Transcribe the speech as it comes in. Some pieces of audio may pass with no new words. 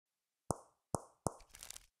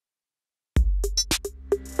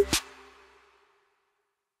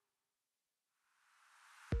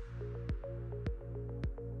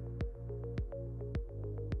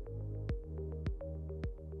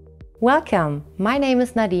Welcome! My name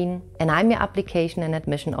is Nadine and I'm your Application and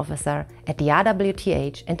Admission Officer at the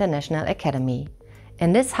RWTH International Academy.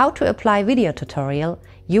 In this How to Apply video tutorial,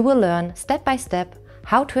 you will learn step by step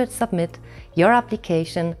how to submit your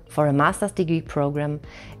application for a master's degree program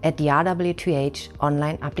at the RWTH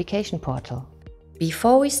online application portal.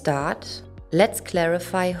 Before we start, let's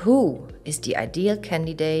clarify who is the ideal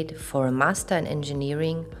candidate for a Master in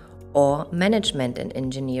Engineering or Management in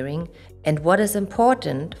Engineering and what is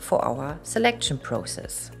important for our selection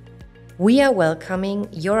process. We are welcoming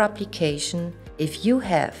your application if you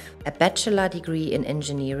have a bachelor degree in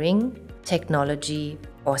engineering, technology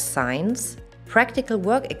or science, practical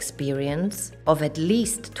work experience of at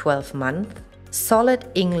least 12 months, solid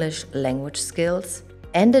English language skills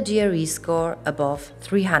and a GRE score above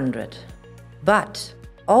 300. But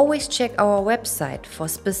always check our website for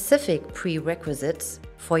specific prerequisites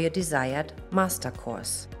for your desired master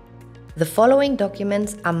course. The following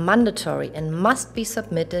documents are mandatory and must be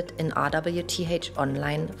submitted in RWTH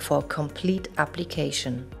Online for a complete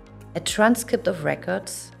application: a transcript of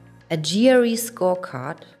records, a GRE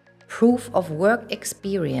scorecard, proof of work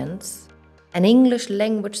experience, an English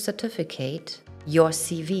language certificate, your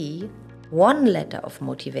CV, 1 letter of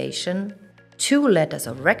motivation, 2 letters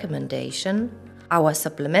of recommendation, our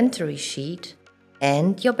supplementary sheet,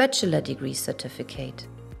 and your bachelor degree certificate,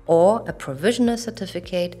 or a provisional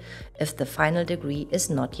certificate if the final degree is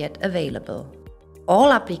not yet available.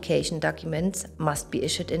 All application documents must be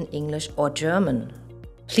issued in English or German.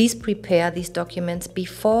 Please prepare these documents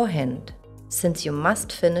beforehand, since you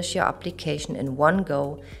must finish your application in one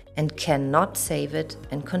go and cannot save it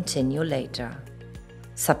and continue later.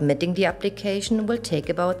 Submitting the application will take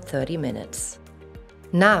about 30 minutes.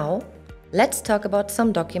 Now, let's talk about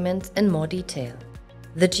some documents in more detail.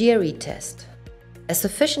 The GRE test. A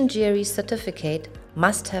sufficient GRE certificate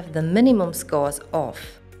must have the minimum scores of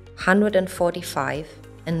 145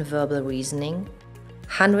 in verbal reasoning,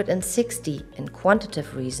 160 in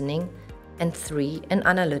quantitative reasoning, and 3 in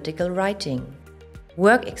analytical writing.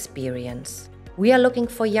 Work experience. We are looking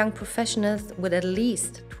for young professionals with at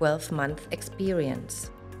least 12-month experience.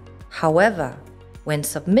 However, when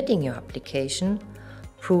submitting your application,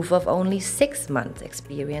 proof of only 6 months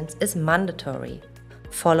experience is mandatory,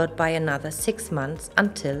 followed by another 6 months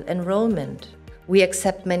until enrollment. We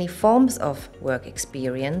accept many forms of work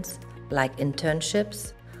experience, like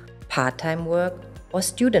internships, part-time work, or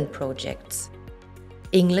student projects.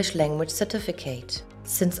 English language certificate.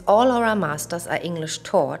 Since all our masters are English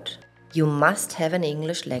taught, you must have an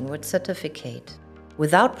English language certificate.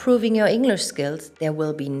 Without proving your English skills, there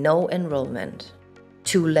will be no enrollment.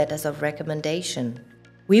 2 letters of recommendation.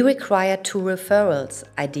 We require 2 referrals,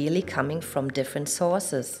 ideally coming from different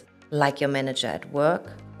sources, like your manager at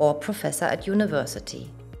work or professor at university.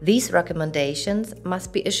 These recommendations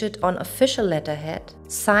must be issued on official letterhead,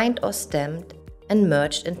 signed or stamped, and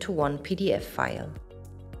merged into one PDF file.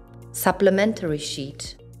 Supplementary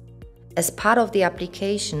sheet. As part of the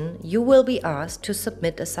application, you will be asked to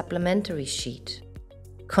submit a supplementary sheet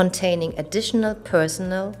containing additional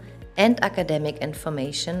personal and academic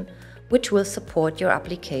information which will support your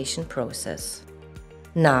application process.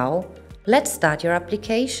 Now, let's start your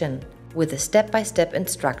application with a step-by-step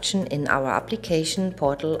instruction in our application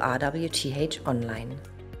portal RWTH Online.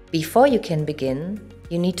 Before you can begin,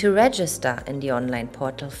 you need to register in the online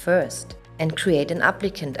portal first and create an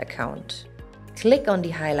applicant account. Click on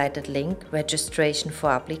the highlighted link Registration for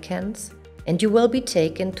Applicants and you will be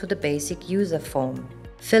taken to the basic user form.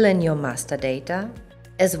 Fill in your master data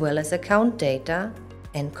as well as account data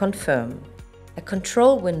and confirm. A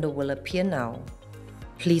control window will appear now.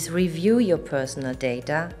 Please review your personal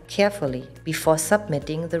data carefully before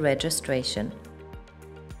submitting the registration.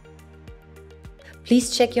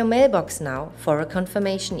 Please check your mailbox now for a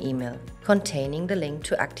confirmation email containing the link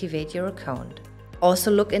to activate your account.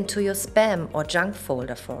 Also look into your spam or junk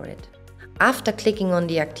folder for it. After clicking on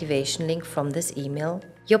the activation link from this email,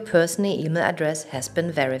 your personal email address has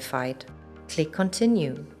been verified. Click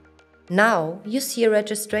Continue. Now you see a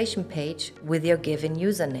registration page with your given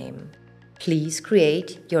username. Please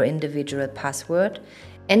create your individual password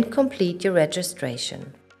and complete your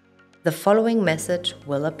registration. The following message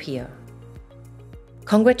will appear.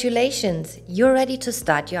 Congratulations! You're ready to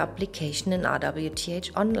start your application in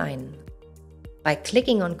RWTH Online. By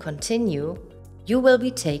clicking on Continue, you will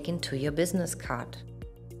be taken to your business card.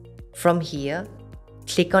 From here,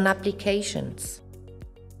 click on Applications.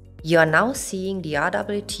 You are now seeing the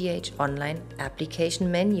RWTH Online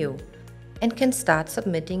application menu and can start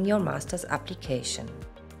submitting your master's application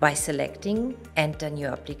by selecting Enter New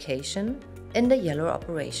Application in the yellow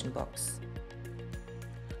operation box.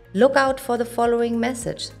 Look out for the following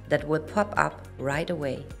message that will pop up right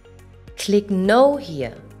away. Click No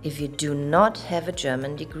here if you do not have a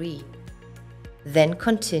German degree. Then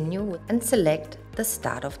continue and select the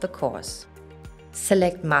start of the course.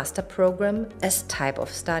 Select Master Program as type of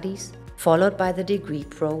studies, followed by the degree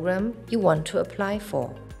program you want to apply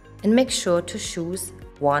for. And make sure to choose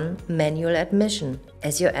one manual admission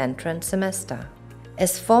as your entrance semester.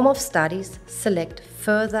 As form of studies, select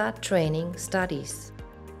Further Training Studies.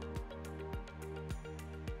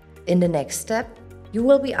 In the next step, you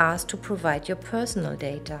will be asked to provide your personal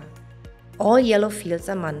data. All yellow fields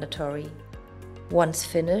are mandatory. Once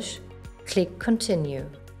finished, click Continue.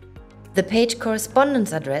 The page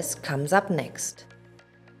correspondence address comes up next.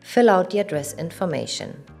 Fill out the address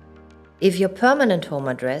information. If your permanent home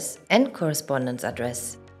address and correspondence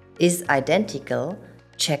address is identical,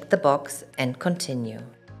 check the box and continue.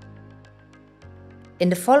 In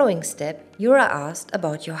the following step, you are asked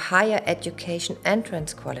about your higher education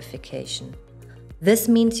entrance qualification. This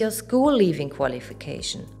means your school leaving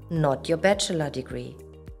qualification, not your bachelor degree.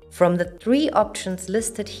 From the 3 options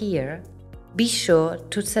listed here, be sure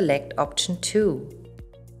to select option 2.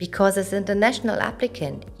 Because as international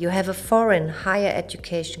applicant, you have a foreign higher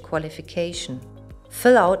education qualification.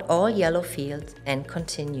 Fill out all yellow fields and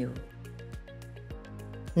continue.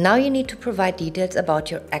 Now you need to provide details about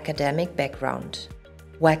your academic background.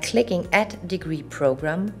 While clicking Add Degree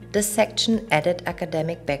Program, the section Edit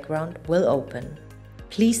Academic Background will open.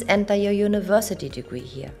 Please enter your university degree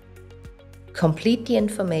here. Complete the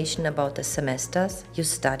information about the semesters you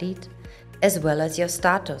studied, as well as your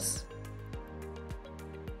status.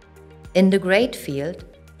 In the grade field,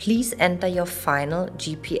 please enter your final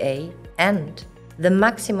GPA and the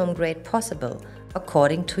maximum grade possible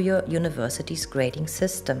according to your university's grading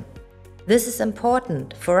system. This is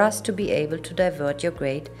important for us to be able to divert your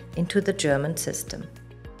grade into the German system.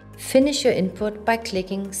 Finish your input by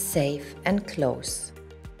clicking Save and Close.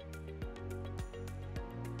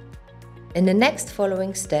 In the next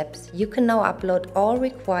following steps, you can now upload all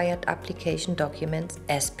required application documents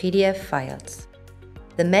as PDF files.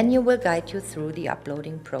 The menu will guide you through the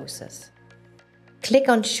uploading process. Click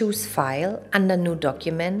on Choose File under New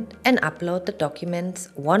Document and upload the documents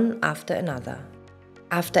one after another.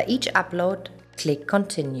 After each upload, click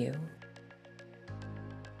Continue.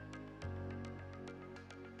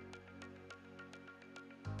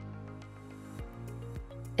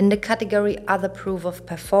 In the category Other Proof of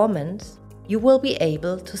Performance, you will be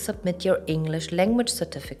able to submit your English language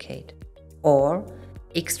certificate or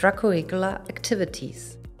extracurricular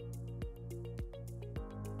activities.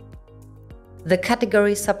 The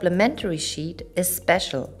category Supplementary Sheet is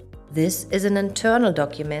special. This is an internal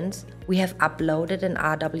document we have uploaded in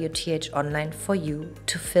RWTH Online for you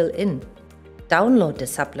to fill in. Download the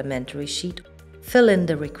supplementary sheet, fill in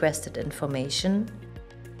the requested information,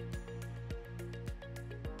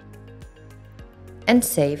 and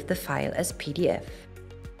save the file as PDF.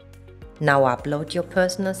 Now upload your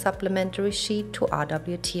personal supplementary sheet to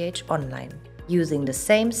RWTH Online using the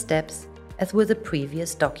same steps as with the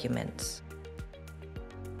previous documents.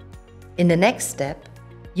 In the next step,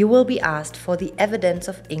 you will be asked for the evidence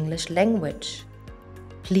of English language.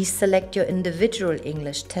 Please select your individual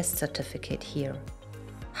English test certificate here.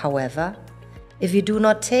 However, if you do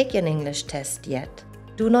not take an English test yet,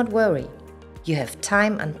 do not worry. You have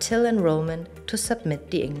time until enrollment to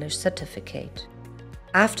submit the English certificate.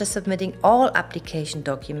 After submitting all application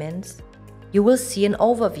documents, you will see an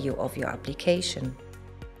overview of your application.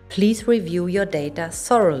 Please review your data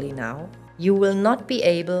thoroughly now. You will not be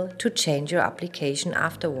able to change your application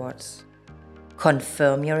afterwards.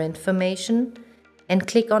 Confirm your information and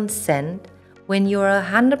click on Send when you are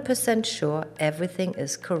 100% sure everything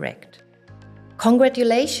is correct.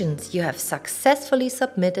 Congratulations, you have successfully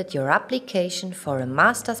submitted your application for a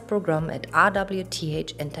master's program at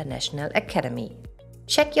RWTH International Academy.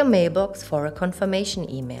 Check your mailbox for a confirmation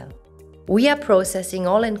email. We are processing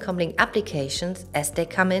all incoming applications as they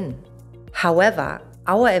come in. However,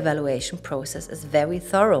 our evaluation process is very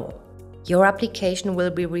thorough. Your application will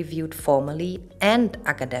be reviewed formally and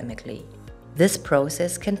academically. This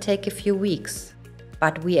process can take a few weeks,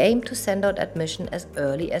 but we aim to send out admission as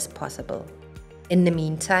early as possible. In the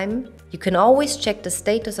meantime, you can always check the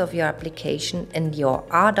status of your application in your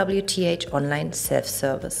RWTH Online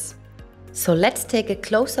self-service. So let's take a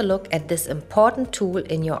closer look at this important tool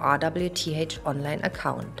in your RWTH Online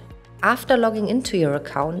account. After logging into your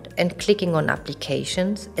account and clicking on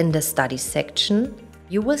Applications in the Studies section,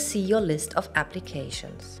 you will see your list of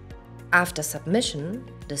applications. After submission,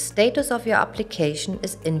 the status of your application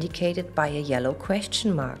is indicated by a yellow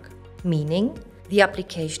question mark, meaning the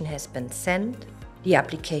application has been sent, the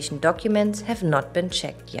application documents have not been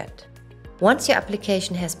checked yet. Once your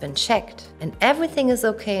application has been checked and everything is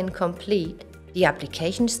okay and complete, the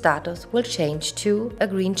application status will change to a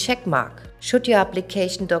green check mark. Should your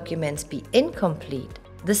application documents be incomplete,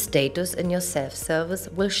 the status in your self-service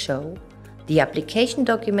will show the application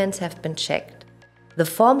documents have been checked. The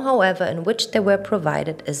form, however, in which they were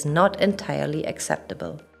provided is not entirely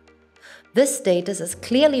acceptable. This status is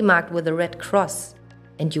clearly marked with a red cross,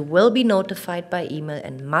 and you will be notified by email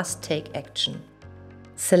and must take action.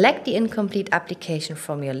 Select the incomplete application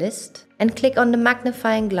from your list and click on the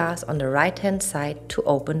magnifying glass on the right-hand side to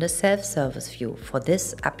open the self-service view for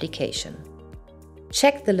this application.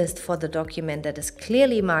 Check the list for the document that is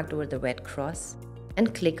clearly marked with the red cross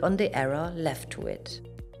and click on the arrow left to it.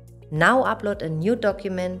 Now upload a new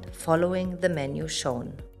document following the menu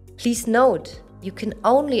shown. Please note, you can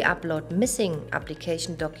only upload missing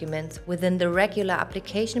application documents within the regular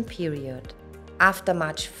application period. After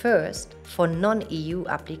March 1st for non-EU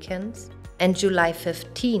applicants and July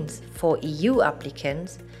 15th for EU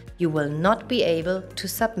applicants, you will not be able to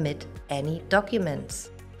submit any documents.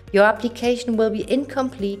 Your application will be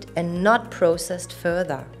incomplete and not processed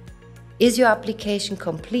further. Is your application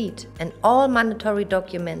complete and all mandatory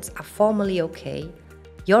documents are formally okay,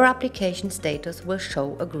 your application status will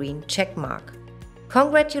show a green check mark.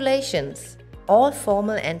 Congratulations! All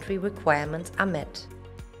formal entry requirements are met,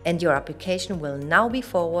 and your application will now be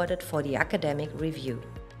forwarded for the academic review.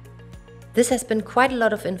 This has been quite a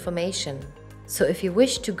lot of information, so if you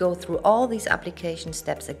wish to go through all these application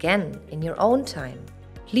steps again in your own time,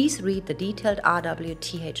 please read the detailed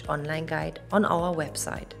RWTH online guide on our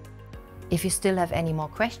website. If you still have any more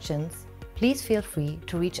questions, please feel free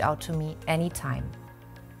to reach out to me anytime.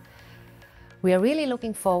 We are really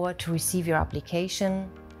looking forward to receive your application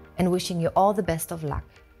and wishing you all the best of luck.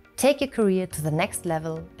 Take your career to the next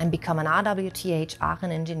level and become an RWTH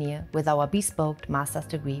Aachen engineer with our bespoke master's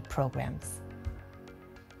degree programs.